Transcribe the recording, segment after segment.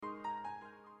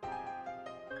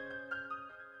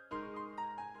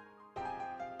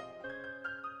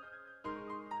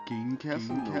King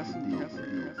Cassidy.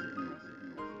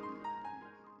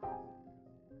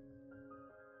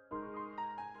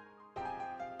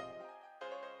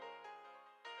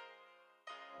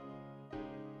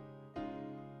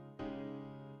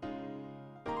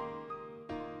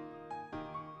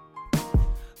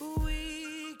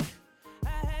 Weak, I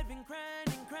had been crying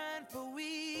and crying for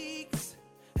weeks.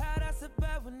 How'd I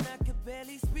survive when I could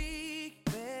barely speak,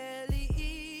 barely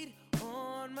eat,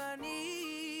 on my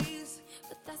knees?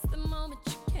 But that's the moment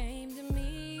you came to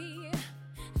me.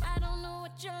 I don't know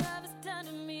what your love has done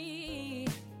to me.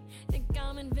 Think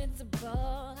I'm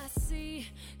invincible. I see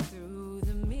through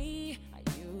the me I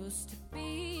used to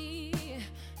be.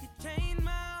 You changed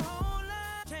my whole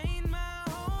life, changed my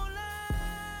whole life.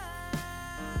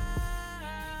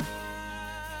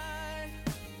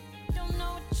 Don't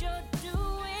know what you're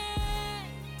doing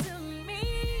to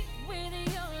me with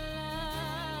your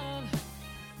love.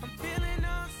 I'm feeling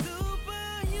all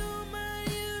superhuman.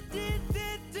 You did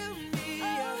that to me. A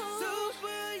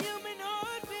superhuman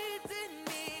heartbeat in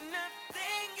me.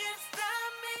 Nothing can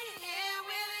stop me here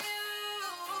with you.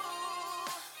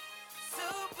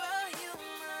 Superhuman.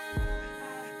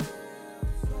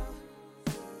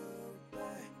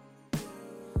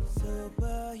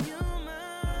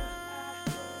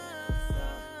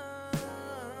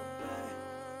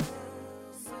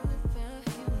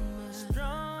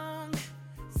 Strong,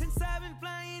 since I've been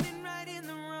flying and righting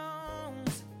the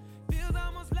wrongs. Feels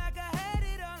almost like I had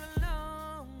it all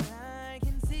along. I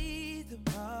can see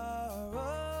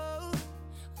tomorrow.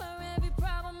 Where every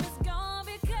problem is gone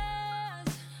because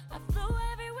I flew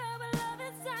everywhere with love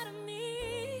inside of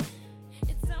me.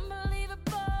 It's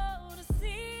unbelievable to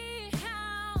see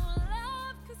how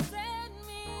love could set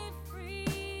me free.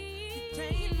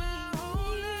 Changed my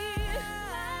whole life.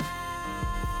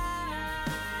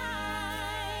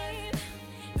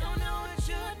 Don't know what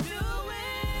you're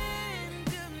doing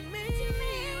to me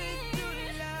with your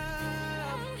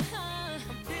love.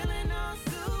 I'm feeling all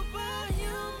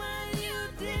superhuman. You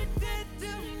did that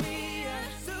to me. A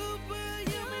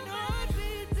superhuman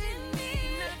heartbeat in me.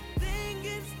 Nothing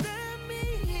can stop me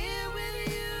here with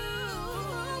you.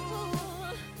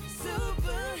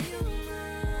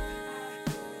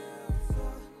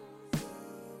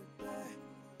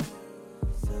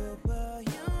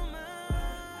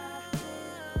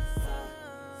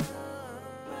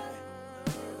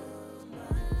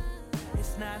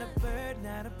 It's not a bird,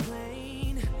 not a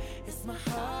plane. It's my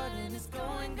heart and it's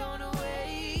going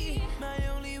away. My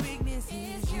only weakness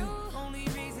is you. Only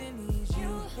reason is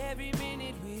you. Every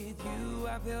minute with you,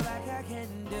 I feel like I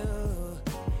can do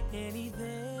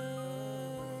anything.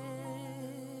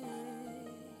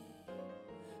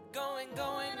 Going,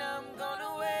 I'm going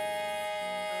away.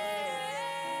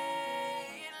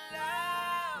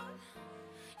 Love,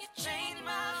 you changed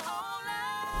my whole life.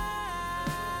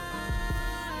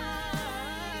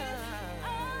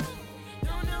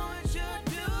 Don't know what you're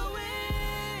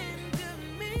doing to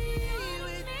me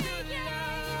with your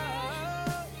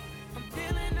love. I'm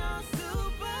feeling all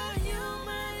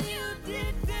superhuman. You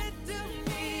did that to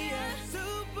me. A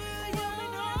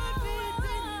superhuman heartbeat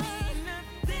in me.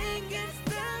 Nothing can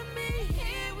stop me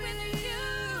here with you.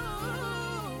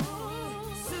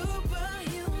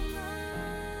 Superhuman.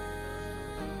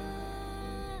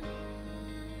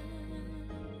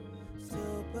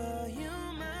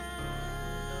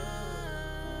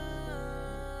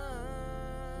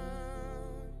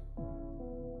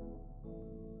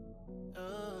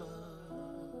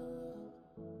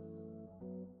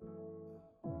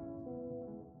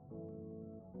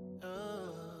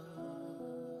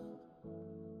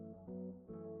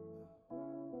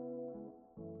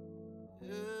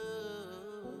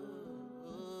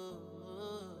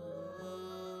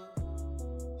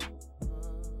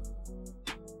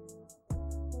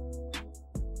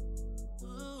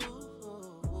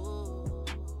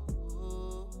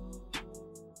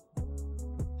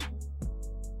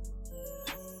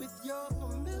 With your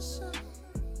permission,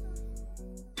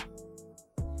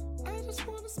 I just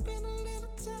wanna spend a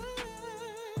little time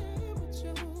with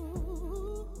you.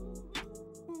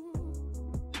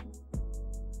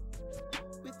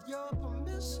 With your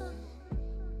permission,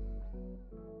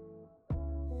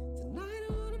 tonight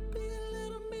I wanna be a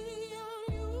little me on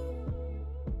you.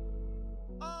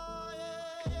 Oh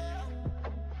yeah.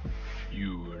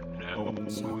 You are now in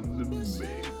the mix.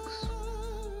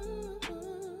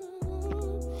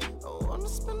 I wanna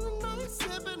spend the night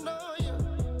sipping on you.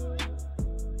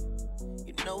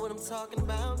 You know what I'm talking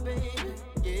about, baby.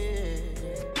 Yeah.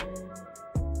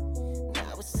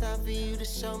 Now it's time for you to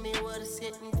show me what it's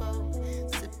hitting for.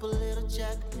 Sip a little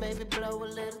Jack, maybe blow a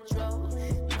little draw.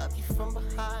 Love you from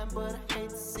behind, but I hate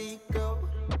to see you go.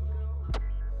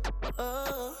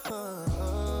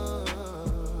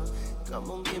 Come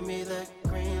on, give me that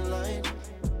green light.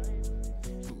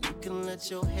 You can let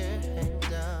your hair hang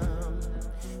down,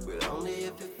 but only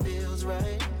if it feels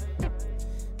right.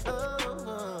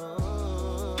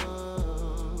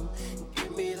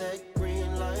 Give me that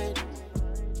green light.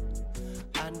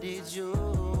 I need you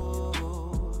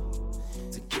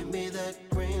to give me that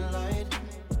green light.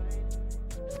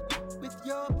 With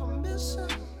your permission,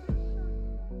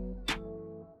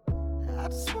 I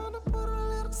just wanna put a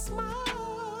little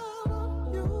smile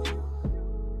on you.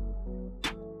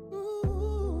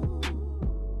 Ooh.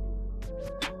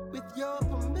 With your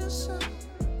permission,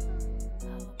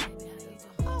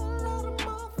 a lot of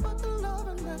motherfucking love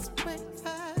and let's break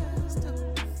fast.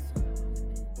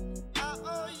 I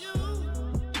owe you.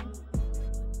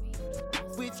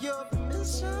 With your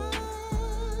permission,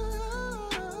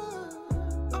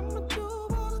 I'ma do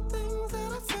all the things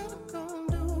that I said I'm gonna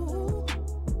do.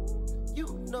 You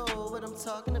know what I'm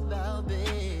talking about,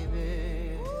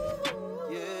 baby.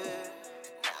 Yeah.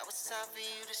 Now it's time for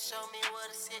you to show me what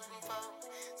it's hitting for.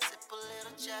 Sip a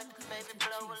little jack, maybe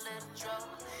blow a little draw.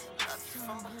 Love you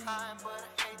from behind, but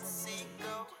I hate to see you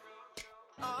go.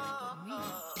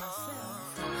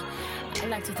 I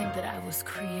like to think that I was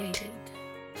created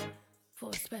for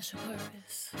a special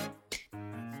purpose.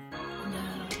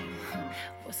 Now,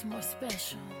 what's more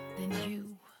special than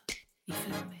you? You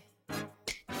feel me?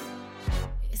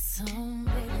 It's on,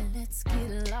 baby, let's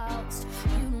get lost.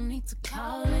 You don't need to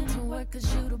call into work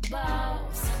cause you the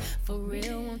boss. For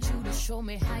real, want you to show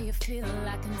me how you feel.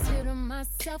 I consider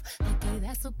myself lucky,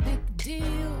 that's a big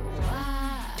deal.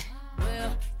 Why?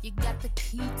 Well, you got the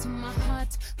key to my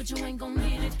heart, but you ain't gon'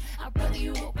 need it. I'd rather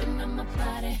you open up my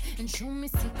body and show me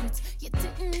secrets you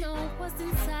didn't know was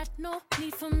inside. No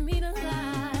need for me to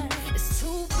lie. It's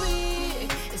too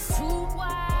big, it's too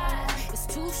wide, it's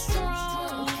too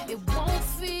strong, it won't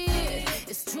fit.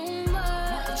 It's too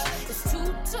much, it's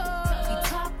too tough. He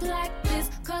talk like this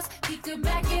cause he could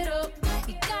back it up.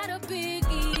 He got a big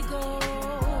ego,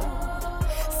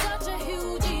 such a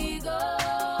huge ego.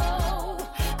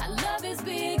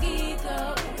 Big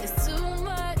ego, it's too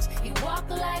much. He walk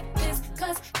like this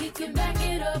cause he can back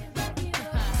it up.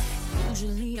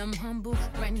 Usually I'm humble,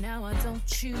 right now I don't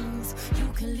choose. You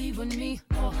can leave with me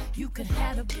or you could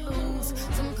have the blues.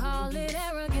 Some call it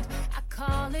arrogant, I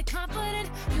call it confident.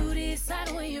 You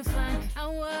decide when you find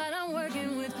out what I'm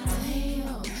working with.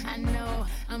 Damn, I know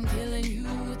I'm killing you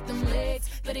with them legs,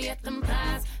 but yet them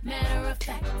thighs. Matter of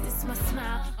fact, it's my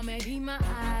smile or maybe my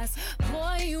eyes.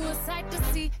 Boy, you a sight to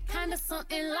see, kinda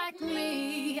something like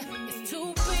me. It's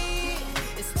too big,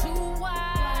 it's too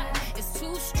wide, it's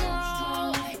too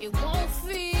strong, it won't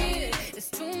fit. It's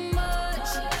too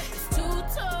much, it's too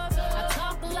tough. I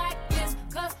talk like this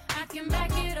cause I can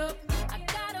back it up. I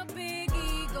got a big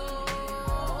ego,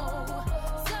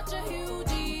 such a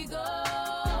huge ego,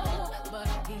 but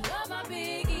he love my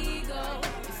big ego.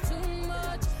 It's too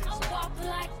much, I walk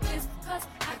like this cause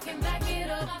I can back it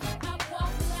up. I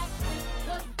walk like this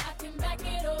cause I can back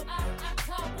it up. I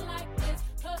talk like this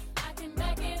cause I can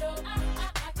back it up.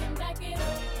 I can back it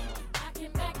up. I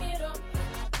can back it up.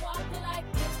 I walk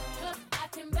like this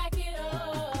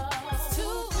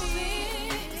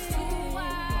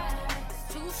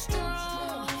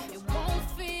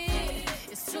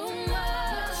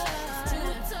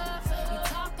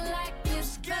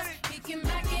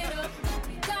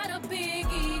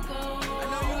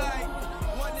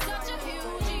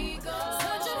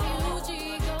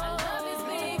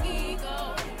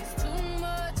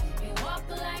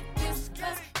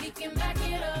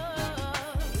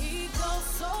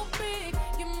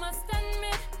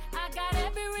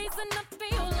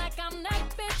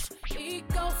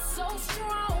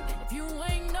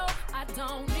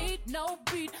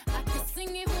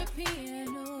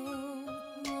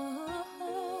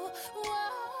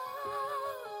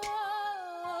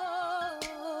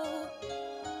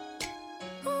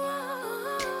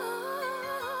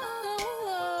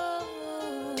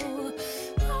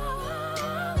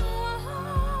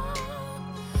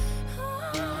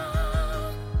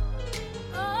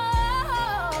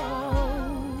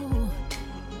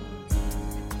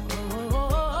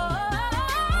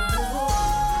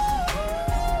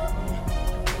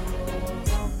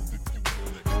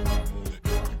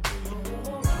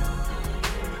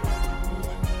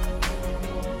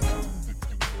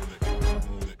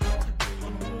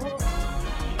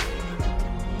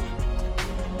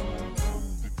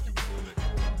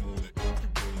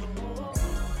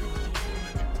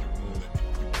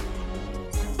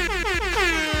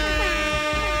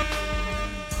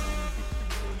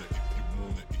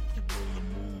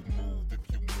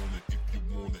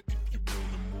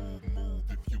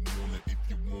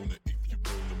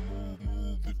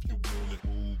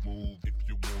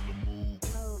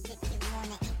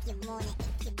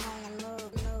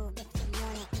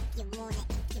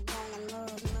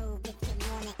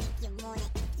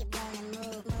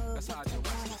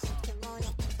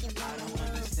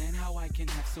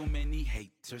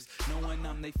haters, knowing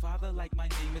I'm they father like my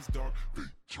name is Dark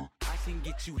Vader. I can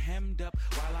get you hemmed up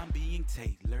while I'm being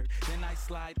tailored. Then I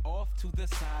slide off to the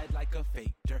side like a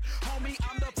faker. Homie,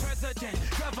 I'm the president,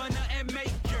 governor, and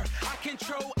mayor. I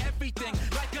control everything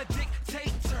like a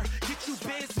dictator. Get you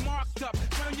biz marked up,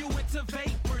 turn you into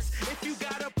vapors. If you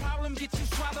got a problem, get you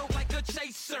swallowed like a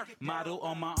chaser. Model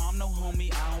on my arm, no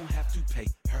homie, I don't have to pay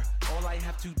her. All I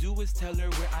have to do is tell her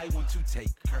where I want to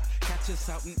take her. Catch us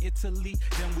out in Italy,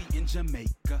 then we in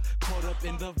Jamaica. Caught up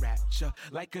in the rapture,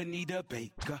 like Anita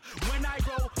Baker. When I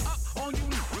roll up on you,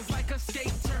 it's like a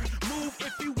skater. Move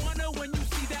if you wanna when you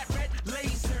see that red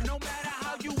laser. No matter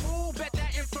how you move, at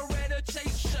that infrared or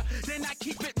chase ya. Then I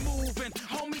keep it moving,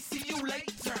 homie, see you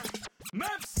later.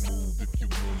 Memphis! Move if you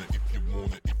want it, if you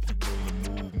want it, if you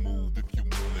wanna move, move if you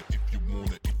want it, if you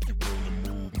want it, if you wanna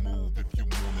move, move if you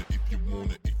want it, if you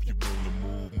want it, if you wanna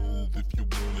move, move if you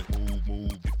want it, move,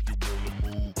 move if you wanna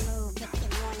move. Move if you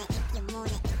want it, if you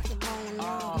want it, if you wanna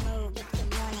move, move if you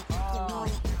want it, if you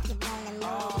want it, if you wanna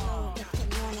move, move if you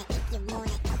want it, if you want it, if you wanna move, move if you want it, if you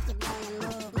want it,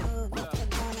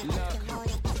 if you wanna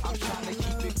move. I'm tryna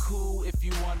keep it cool. If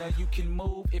you wanna, you can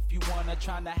move. If you wanna,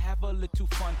 tryna have a little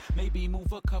fun. Maybe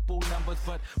move a couple numbers,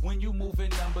 but when you move in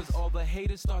numbers, all the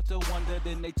haters start to wonder.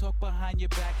 Then they talk behind your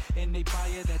back and they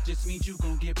fire. That just means you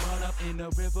gon' get run up in the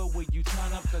river where you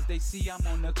turn up. Cause they see I'm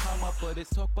on the come up, but it's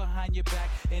talk behind your back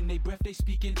and they breath they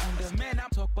speaking under. Man, I'm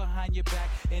talk behind your back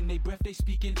and they breath they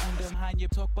speaking under. Behind your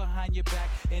talk behind your back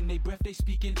and they breath they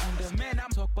speaking under. Man, I'm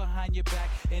talk behind your back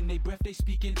and they breath they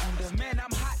speaking under. Man,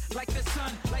 I'm hot like the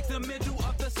sun, like the middle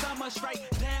of the summer, straight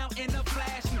down in a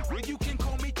flash. You can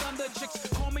call me Thunder, chicks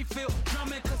call me Phil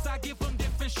Drummond, cause I give them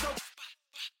different strokes.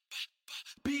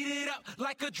 Beat it up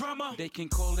like a drummer. They can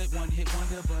call it one hit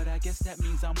wonder, but I guess that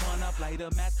means I'm one up. Light a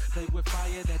match, play with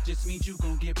fire, that just means you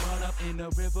gon' get run up in the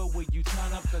river where you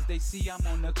turn up. Cause they see I'm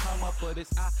on the come up, but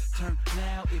it's our turn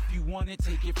now. If you want it,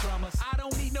 take it from us. I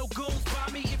don't need no goons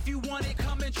by me. If you want it,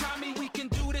 come and try me. We can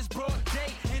do this broad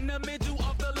day in the middle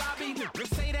of the lobby. They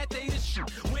say that they the shit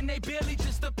when they barely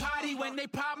just a potty. When they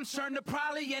problems turn to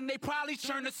probably, and they probably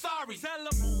turn to sorry. Tell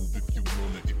them Move if you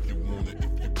want it, if you want it,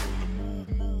 if you wanna move,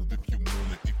 move if you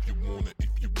want it, if you want it, if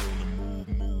you wanna move,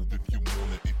 move if you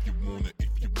want it, if you want it, if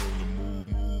you wanna move,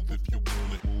 move if you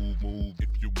want it, move, move if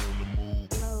you wanna move.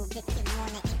 Move if you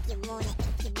want it, if you want it,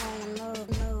 if you wanna move,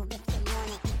 move if you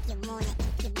want it, if you want it,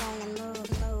 if you wanna move,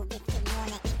 move if you want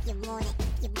it, if you want it,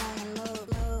 if you wanna move,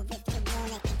 move if you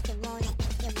want it, if you want it,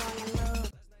 if you wanna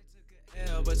move.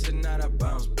 L, but tonight I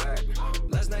bounce back.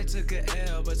 Last night took a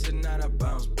L, but tonight I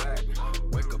bounce back.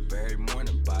 Wake up every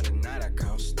morning, by the night I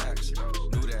count stacks.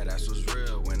 Knew that ass was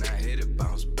real when I hit it,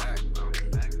 bounce back.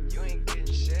 You ain't getting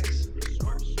checks.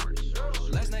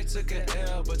 Last night took a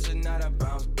L, but tonight I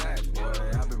bounce back. Boy,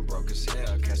 I've been broke as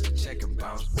hell, catch the check and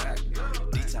bounce back.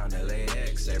 D-Town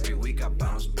LAX, every week I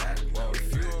bounce back. Whoa,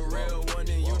 if you a real one,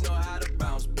 then you know how to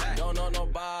bounce back. Don't know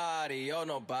nobody, oh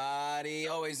nobody,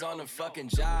 always on the fucking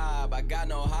job. I got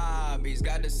no hobbies,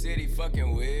 got the city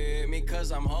fucking with me,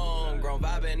 cause I'm homegrown,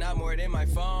 vibing out more than my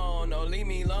phone. No, leave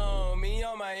me alone, me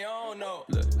on my own, no.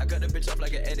 Look, I cut the bitch off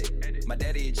like an edit. My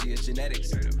daddy a G, it's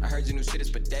genetics. I heard your new shit is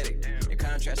pathetic. Your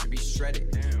contrast should be shredded.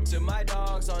 To my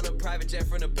dogs on a private jet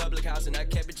from the public house, and I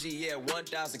kept a G, yeah,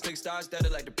 1,000. Click stars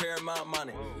studded like the Paramount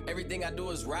money. Everything I do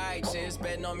is righteous.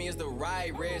 Betting on me is the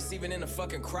right risk, even in a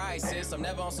fucking crisis. I'm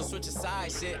never on some switch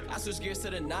side shit. I switch gears to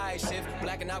the night shift.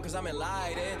 Blacking out cause I'm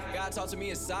enlightened. God talk to me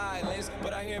in silence,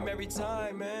 but I hear him every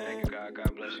time, man. Thank you, God.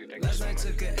 God bless you. Last night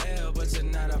took a L, but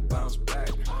tonight I bounce back.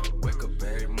 Wake up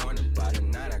every morning, by the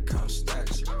night I count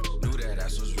stacks. Knew that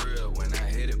ass was real when I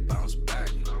hit it, bounce back.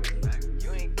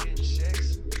 You ain't getting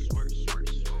checks.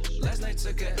 Last night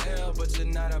took a L, but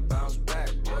tonight I bounce back.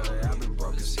 Boy, I've been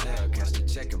broke as hell, catch the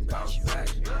check and bounce back.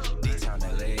 D-Town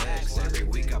LAX, every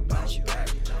week I bounce back.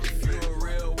 If you a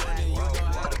real one, then you know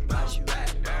how to bounce back.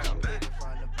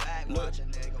 Look,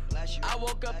 I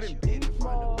woke up in beat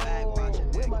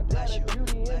mode with my daughter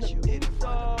Beauty in the beat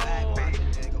mode.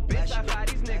 Bitch, I how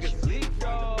these niggas sleep,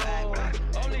 though.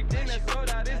 Only thing that's sold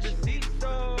out is the seat,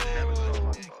 though.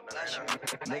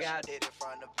 Nigga, I hit it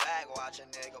from the back, watch a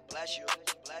nigga bless you,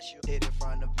 bless you. Hit it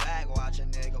from the back, watch a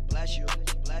nigga bless you,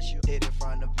 bless you. Hit it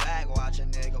from the back, watch a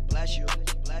nigga bless you,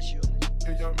 bless you.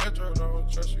 If your metro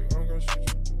don't trust you, I'm gon' shoot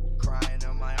you. Crying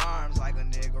in my arms like a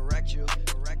nigga wrecked you,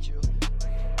 wrecked you.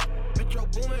 Metro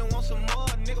Boomin, want some more,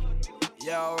 nigga.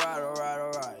 Yeah,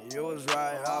 alright. You was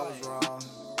right, I was wrong.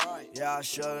 Yeah, I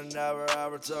should've never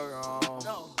ever took her home.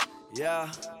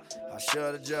 Yeah, I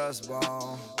should've just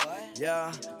blown.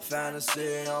 Yeah,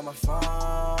 fantasy on my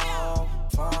phone.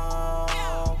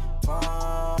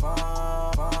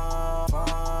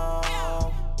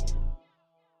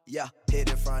 Yeah, hit hit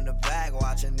it from the back,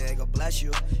 watch a nigga bless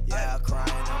you. Yeah, crying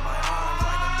in my arms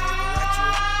like a nigga wrecked you.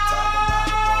 Talking about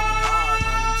a broken heart,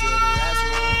 running to the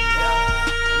restroom. Yeah,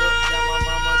 look at my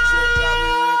mama chick like we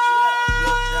rich.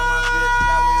 Look at my bitch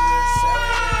like we rich. Say we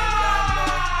ain't got no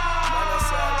money,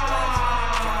 sell blacks.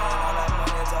 Counting all that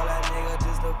money, told that nigga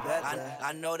just to bet that.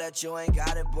 I know that you ain't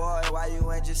got it, boy. Why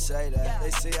you ain't just say that?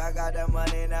 They see I got that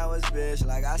money, now it's bitch.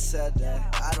 Like I said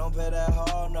that. I don't pay that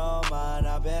hoe no mind.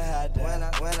 I been had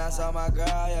that. When I saw my girl,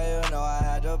 yeah, you know I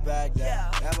had to back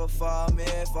that. Never for me,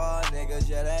 for niggas,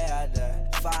 yeah, they had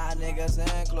that. 5 niggas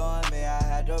including me, I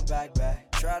had to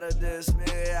back. Try to diss me,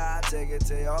 I take it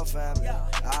to your family.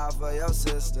 I for your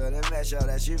sister, then make sure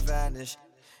that she vanished.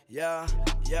 Yeah,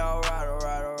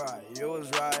 alright. You was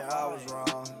right, I was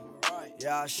wrong.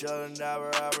 Yeah, I should've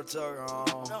never ever took her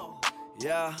home.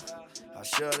 Yeah, I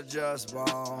should've just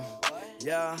blown.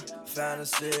 Yeah,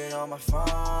 fantasy on my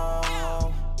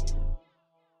phone.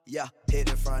 Yeah, hit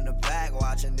it from the back,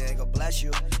 watch a nigga bless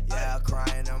you. Yeah,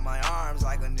 crying in my arms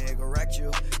like a nigga wrecked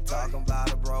you. Talking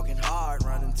about a broken heart,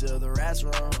 running to the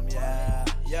restroom. Yeah,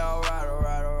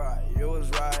 alright. You was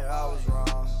right, I was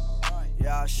wrong.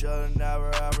 Yeah, I should've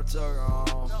never ever took her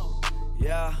home.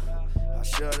 Yeah, I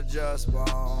should've just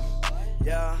blown.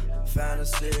 Yeah,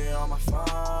 fantasy on my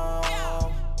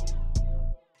phone.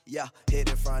 Yeah, hit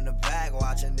it from the back,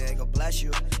 watch a nigga bless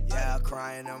you. Yeah,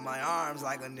 crying in my arms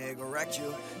like a nigga wrecked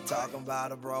you. Talking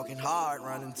about a broken heart,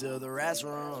 running to the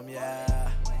restroom. Yeah,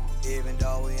 even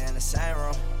though we in the same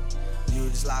room, you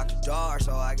just locked the door,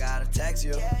 so I gotta text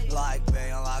you. Like,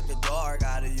 babe, unlock the door,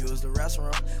 gotta use the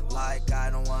restroom. Like,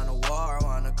 I don't want a war, I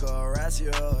wanna caress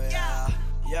you. Yeah,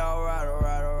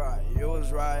 alright. You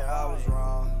was right, I was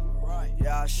wrong.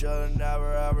 Yeah, I should've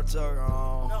never ever took her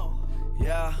home.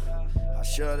 Yeah, I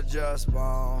should've just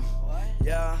blown.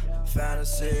 Yeah,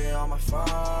 fantasy on my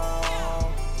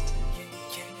phone.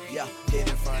 Yeah, hit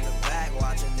it from the back,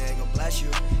 watch a nigga bless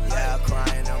you. Yeah,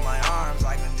 crying in my arms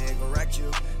like a nigga wrecked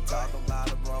you. Talking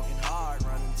about a broken heart,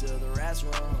 running to the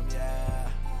restroom. Yeah.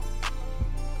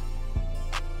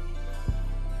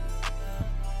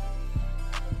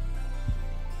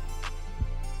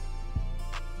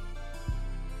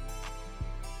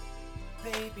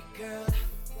 Baby girl,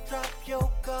 drop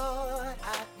your guard.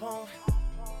 I won't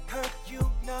hurt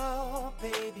you, no,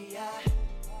 baby. I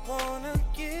wanna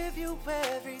give you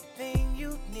everything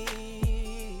you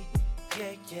need.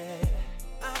 Yeah.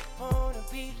 I wanna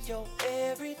be your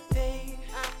everything.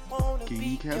 I wanna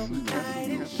be your knight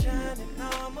in shining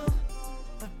armor.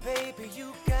 But baby,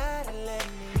 you gotta let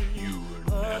me. You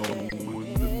are now in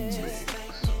the mix. Just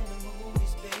like in the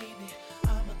movies, baby,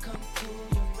 I'ma come to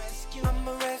your rescue.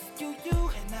 I'ma rescue you,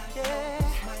 and I know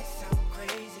this might sound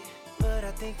crazy, but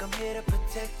I think I'm here to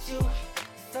protect you.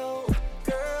 So,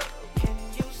 girl, can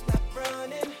you stop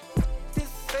running?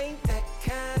 This ain't that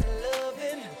kind of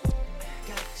loving.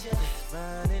 Got you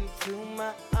running to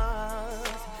my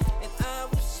arms, and I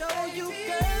will show you,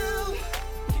 girl.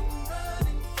 You run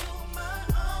into my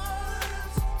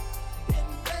arms, and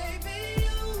baby,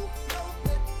 you know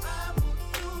that I will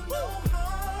do no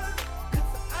harm.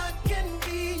 'Cause I can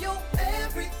be your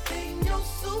everything, your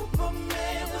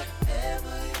Superman,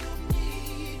 whatever you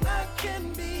need. I can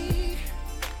be.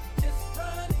 Just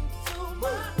run into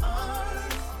my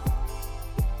arms,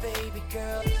 baby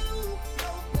girl. You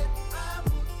know that I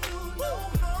will do no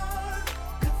harm.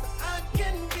 'Cause I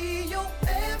can be your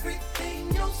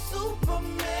everything, your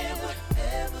Superman,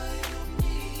 whatever you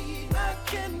need. I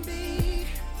can be.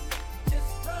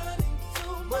 Just run into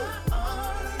my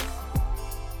arms,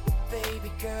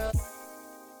 baby girl.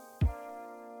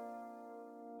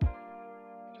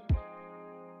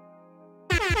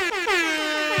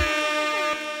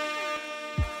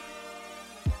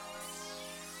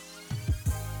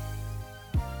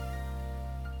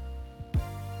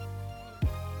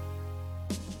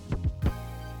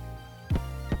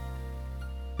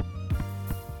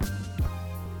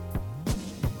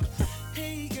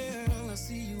 Hey girl, I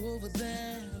see you over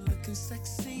there looking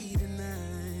sexy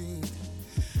tonight.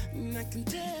 And I can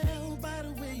tell by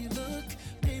the way you look,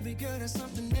 baby girl, that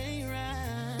something ain't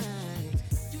right.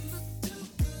 You look too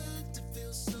good to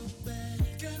feel so bad.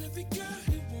 Got every girl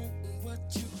who wants what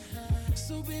you have.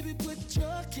 So baby, put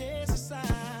your cares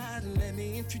aside and let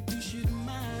me introduce you to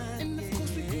mine. And of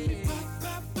course we could be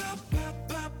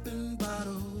popping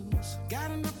bottles.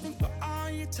 Got enough room for all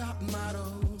your top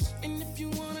models. And if you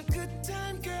want a good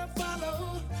time, girl,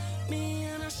 follow me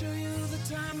and I'll show you the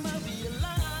time of your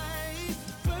life.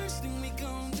 The first thing we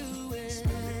gon' do is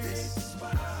spin this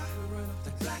spot, run up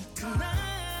the black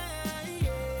tonight.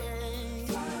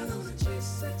 Fly on the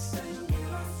J6 and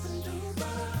get off in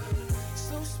Dubai.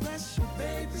 So special,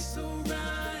 baby, so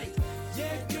right.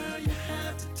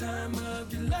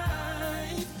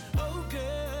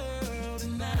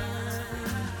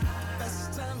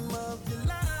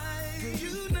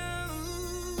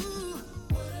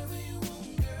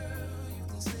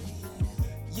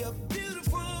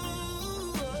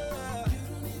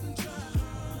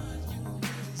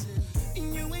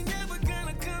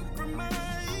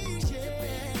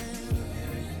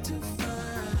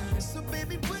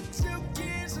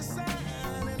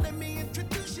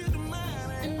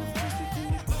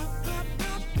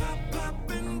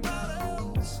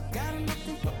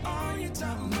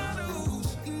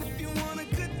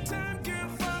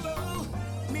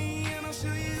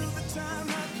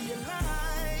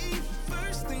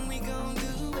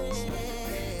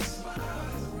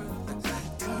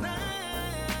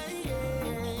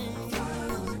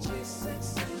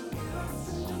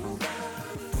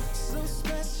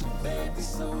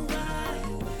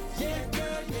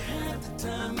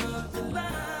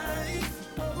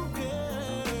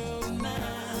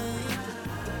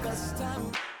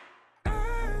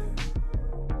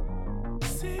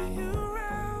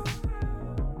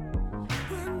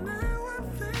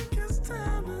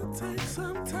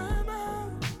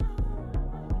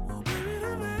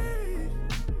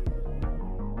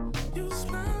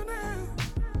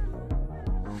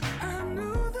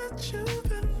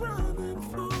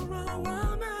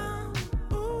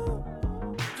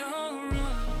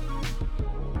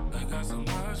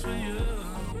 much for you.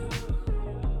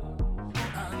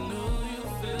 I know you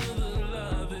feel the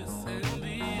love that's in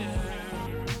the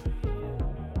air.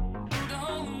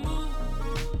 Don't move,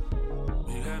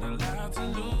 we got a lot to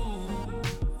lose.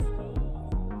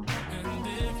 And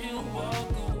if you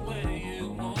walk away, it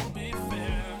won't be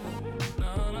fair.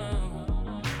 No, no.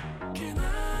 Can I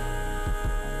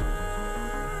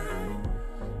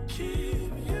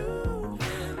keep you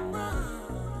in mind?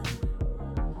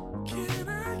 Can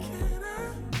I,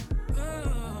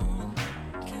 oh,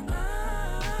 can I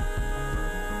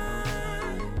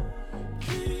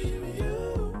keep you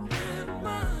in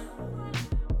mind,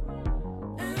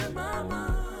 in my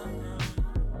mind?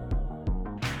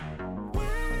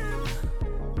 When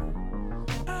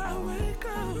I wake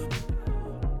up,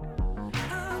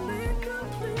 I'm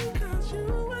incomplete 'cause you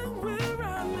ain't where I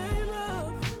lay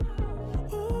love.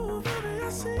 Ooh, baby, I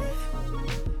see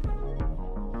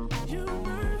you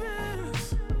nervous.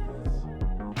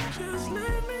 Just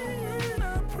let me in, I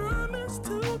promise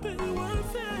to be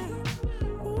worth it.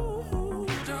 Ooh,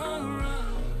 don't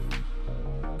run,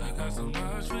 I got so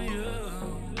much for you.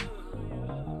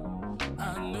 I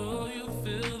know you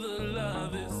feel the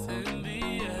love that's in the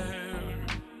air.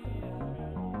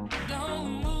 Don't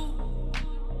move,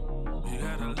 we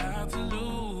got a lot to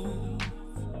lose.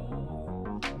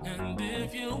 And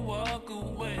if you walk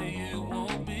away, it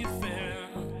won't be fair.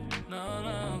 No,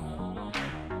 no.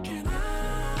 Can I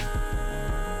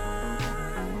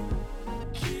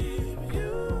keep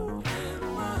you in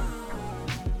mind?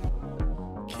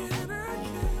 Can I,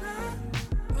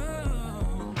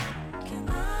 oh, can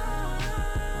I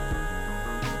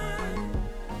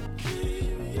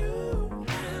keep you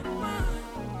in mind,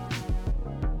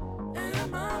 in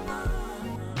my mind?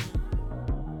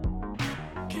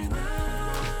 Can I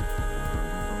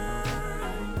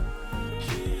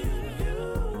keep you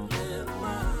in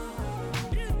mind,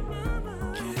 in my mind?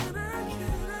 Can I,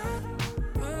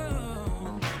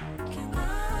 oh, can I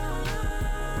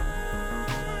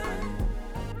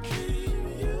keep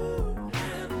you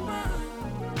in mind,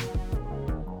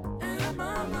 in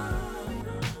my mind?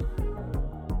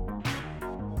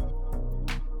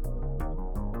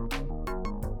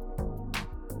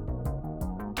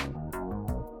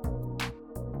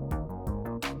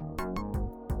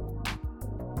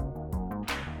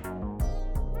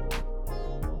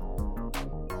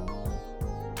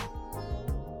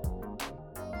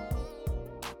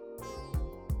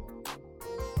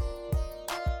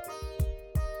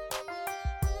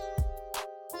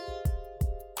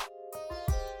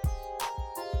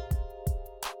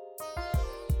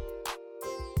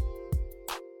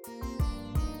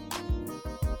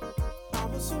 I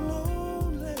was so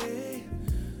lonely,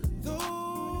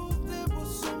 though there were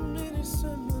so many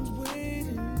someones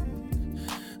waiting.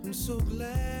 I'm so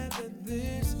glad that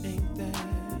this ain't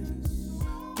that.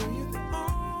 Girl, you're the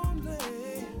only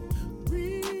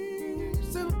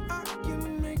reason I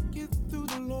can make it through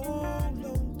the long,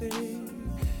 long day,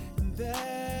 and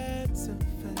that's a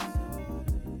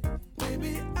fact.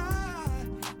 Baby, I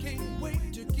can't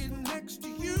wait to get next to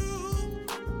you.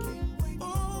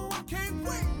 Oh, I can't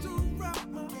wait to wrap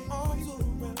my arms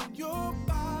around your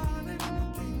body.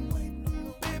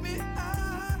 Baby,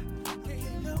 I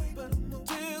can't help but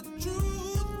tell the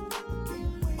truth.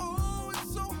 Oh,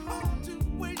 it's so hard to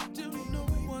wait till no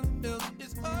one else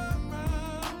is around.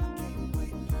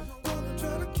 Gonna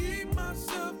try to keep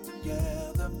myself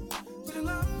together till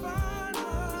I find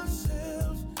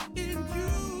myself in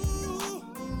you.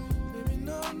 Baby,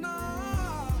 no, no.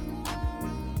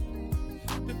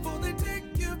 Before they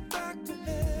take you back to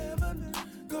heaven,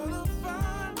 gonna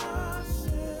find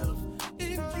myself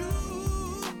in you.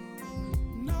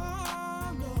 No,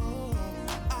 no,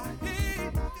 I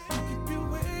hate to keep you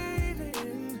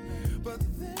waiting, but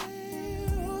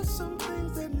there are some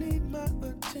things that need my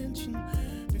attention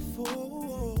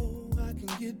before I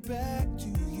can get back to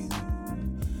you.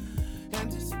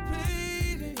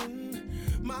 Anticipating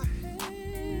my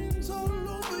hands all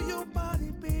over your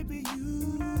body, baby,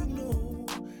 you know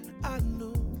I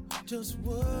know just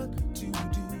what to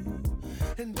do.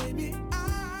 And baby,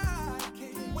 I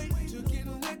can't wait to get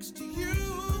next to you.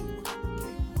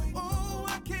 Oh,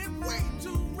 I can't wait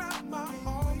to wrap my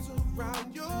arms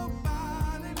around your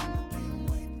body.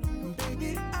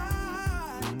 Baby,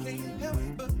 I can't help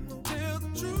but tell the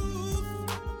truth.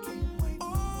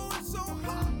 Oh, it's so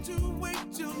hard to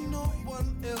wait till no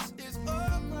one else is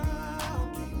around.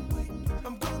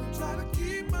 I'm gonna try to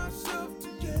keep myself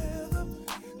together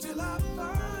till I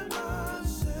find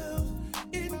myself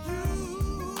in you.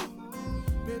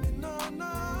 Baby, no,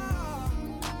 no.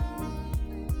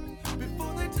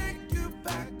 Before they take you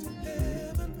back to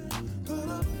heaven, gonna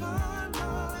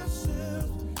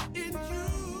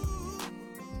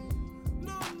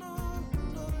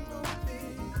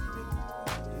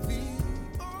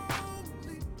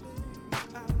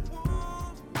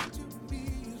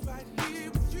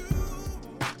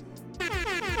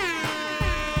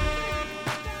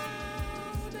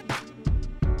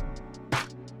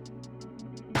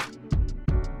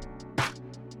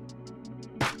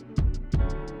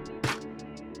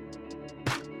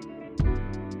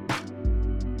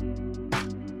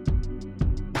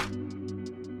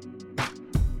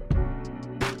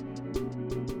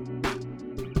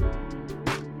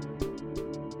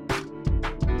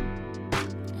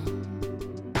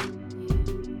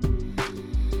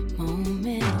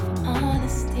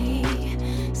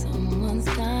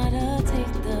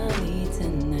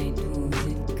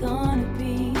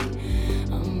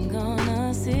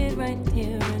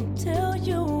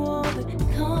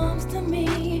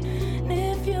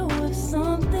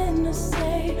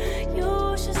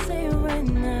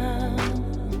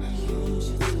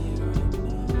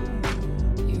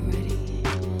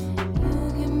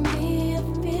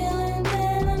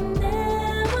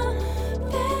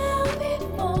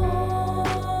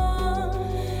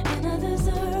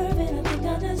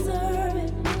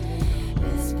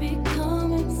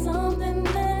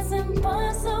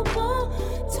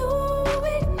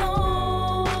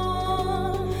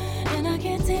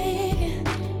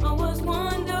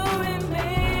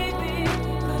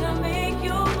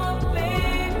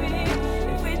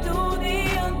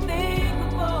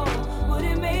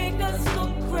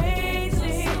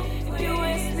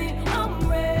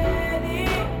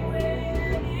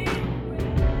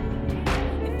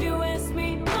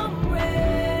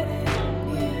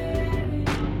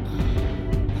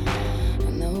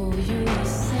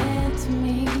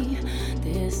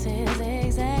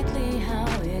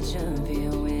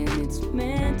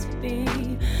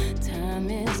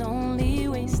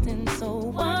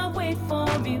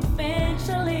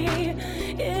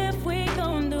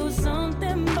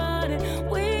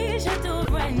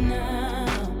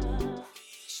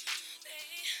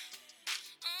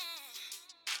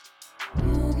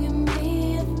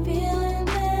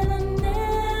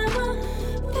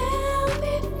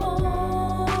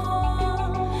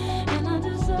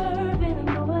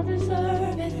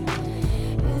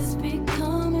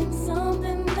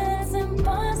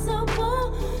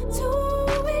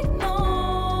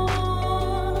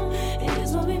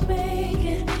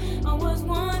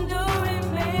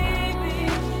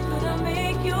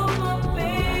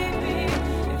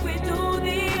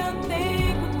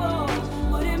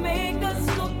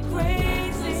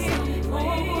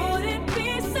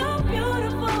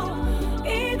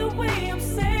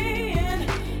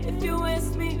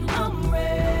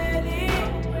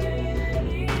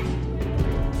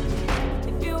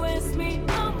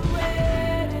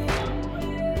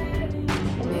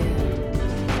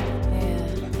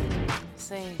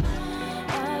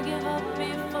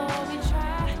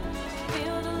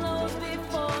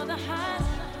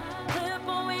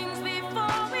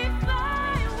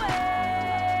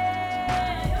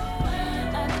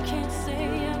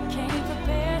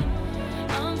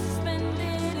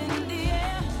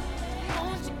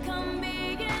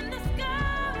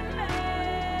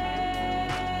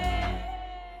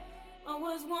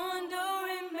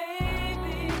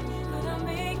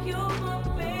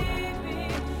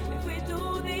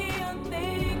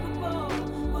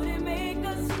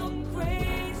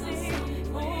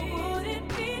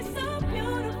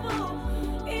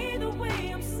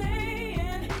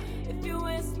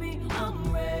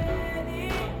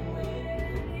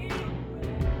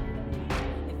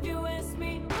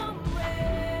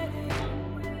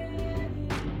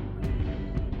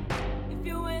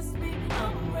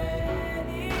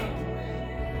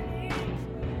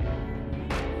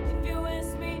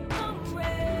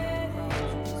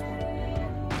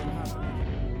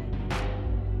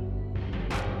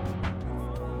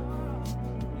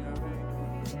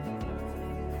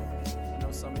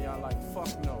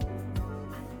Fuck no.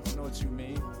 I know what you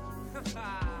mean. And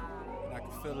I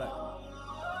can feel that.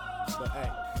 But hey.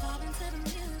 Vibing to the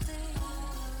music,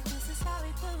 this is how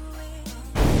we do it.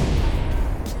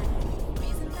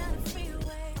 Breezing down the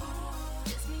freeway,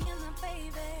 just me and my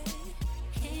baby.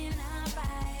 Can I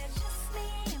ride? Just me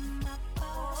and my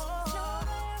boss. No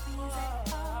worries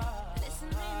at all.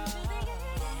 Listening to the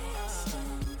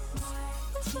distance.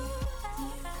 It's all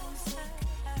about music.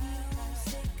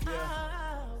 I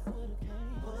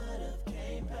would've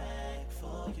came back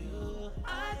for you. I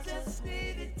just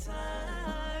needed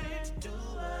time to do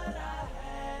what I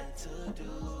had to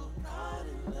do. Caught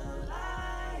in the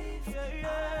life, I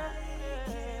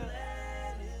can't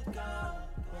let it go.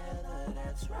 Whether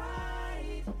that's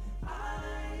right,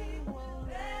 I will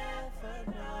never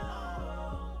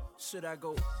know. Should I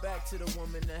go back to the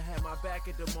woman that had my back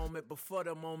at the moment, before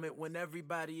the moment when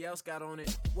everybody else got on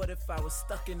it? What if I was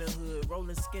stuck in the hood,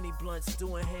 rolling skinny blunts,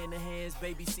 doing hand-to-hands,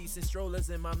 baby seats and strollers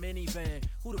in my minivan?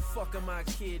 Who the fuck am I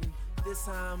kidding? This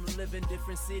how I'm living,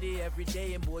 different city every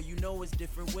day, and boy, you know it's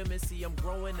different women. See, I'm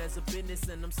growing as a business,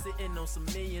 and I'm sitting on some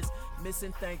millions,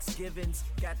 missing Thanksgivings,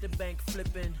 got the bank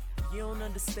flipping. You don't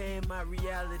understand, my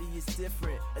reality is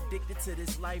different. Addicted to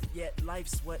this life, yet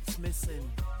life's what's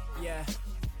missing. Yeah,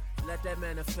 let that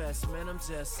manifest, man. I'm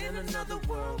just in another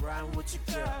world, riding with your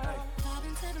girl. Hey.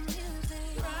 Vibing to the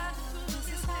music, this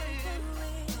is how we do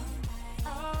it.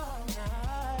 All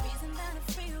night, breezing down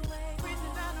the freeway,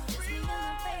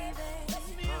 just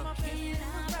me and my baby. Can I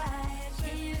ride?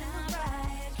 Can I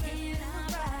ride? Can I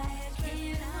ride? Can I ride?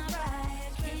 Can I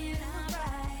ride? Can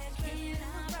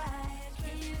I ride?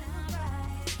 Can I ride?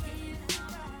 Can I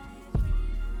ride?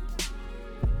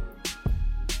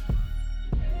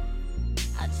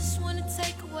 I just wanna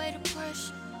take away the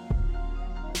pressure.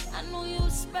 I knew you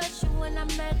was special when I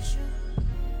met you.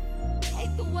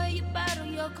 Hate the way you battle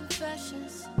your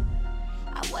confessions.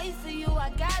 I wait for you, I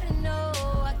gotta know,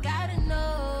 I gotta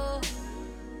know.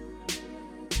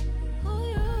 Who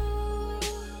you?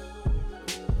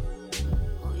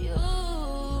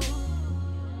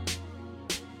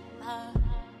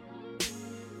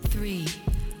 3,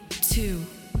 2,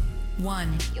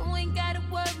 1. You ain't gotta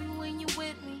worry when you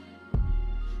with me.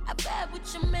 I bad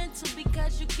with your mental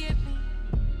because you get me.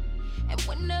 And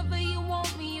whenever you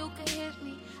want me, you can hit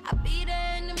me. I'll be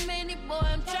there in a minute, boy,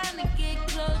 I'm trying to get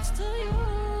close to you.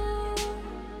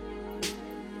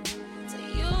 To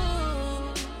you.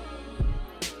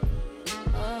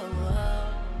 Oh.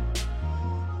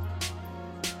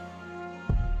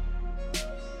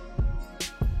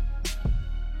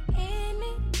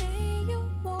 Anything you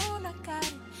want, I got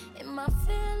it. In my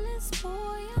feelings,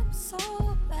 boy, I'm so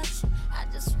about you. I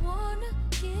just wanna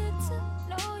get to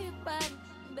know your body.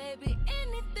 Baby,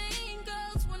 anything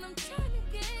goes when I'm trying to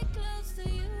get close to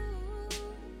you.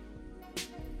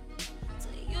 To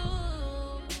you.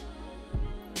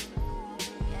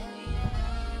 Yeah, yeah.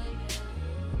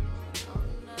 Oh,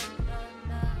 no, no,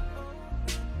 no.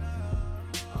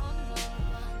 Oh,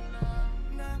 no, no,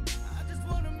 no. I just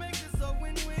wanna make this a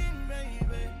win-win,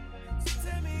 baby. So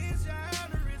tell me, is your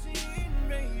origin,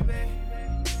 baby?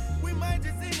 We might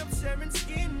just end up sharing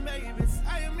skin, baby.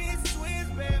 Siamese twins,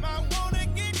 babe. I wanna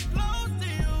get close to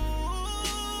you.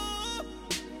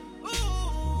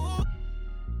 Ooh.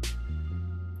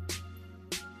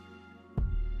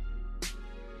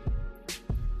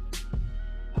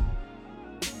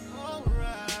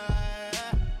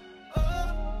 Alright. Oh,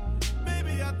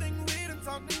 baby, I think we done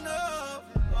talked enough.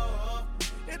 Oh,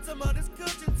 it's a mother's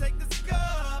cushion, take this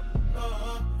cup.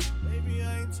 Oh, baby,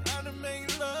 I ain't trying to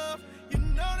make love. You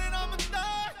know that I'm a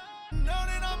thug. Know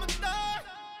that I'm a thug.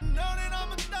 Know that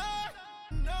I'm a thug.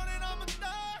 Know that I'm a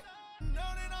thug.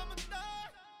 Know that I'm a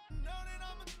thug. Know that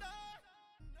I'm a thug.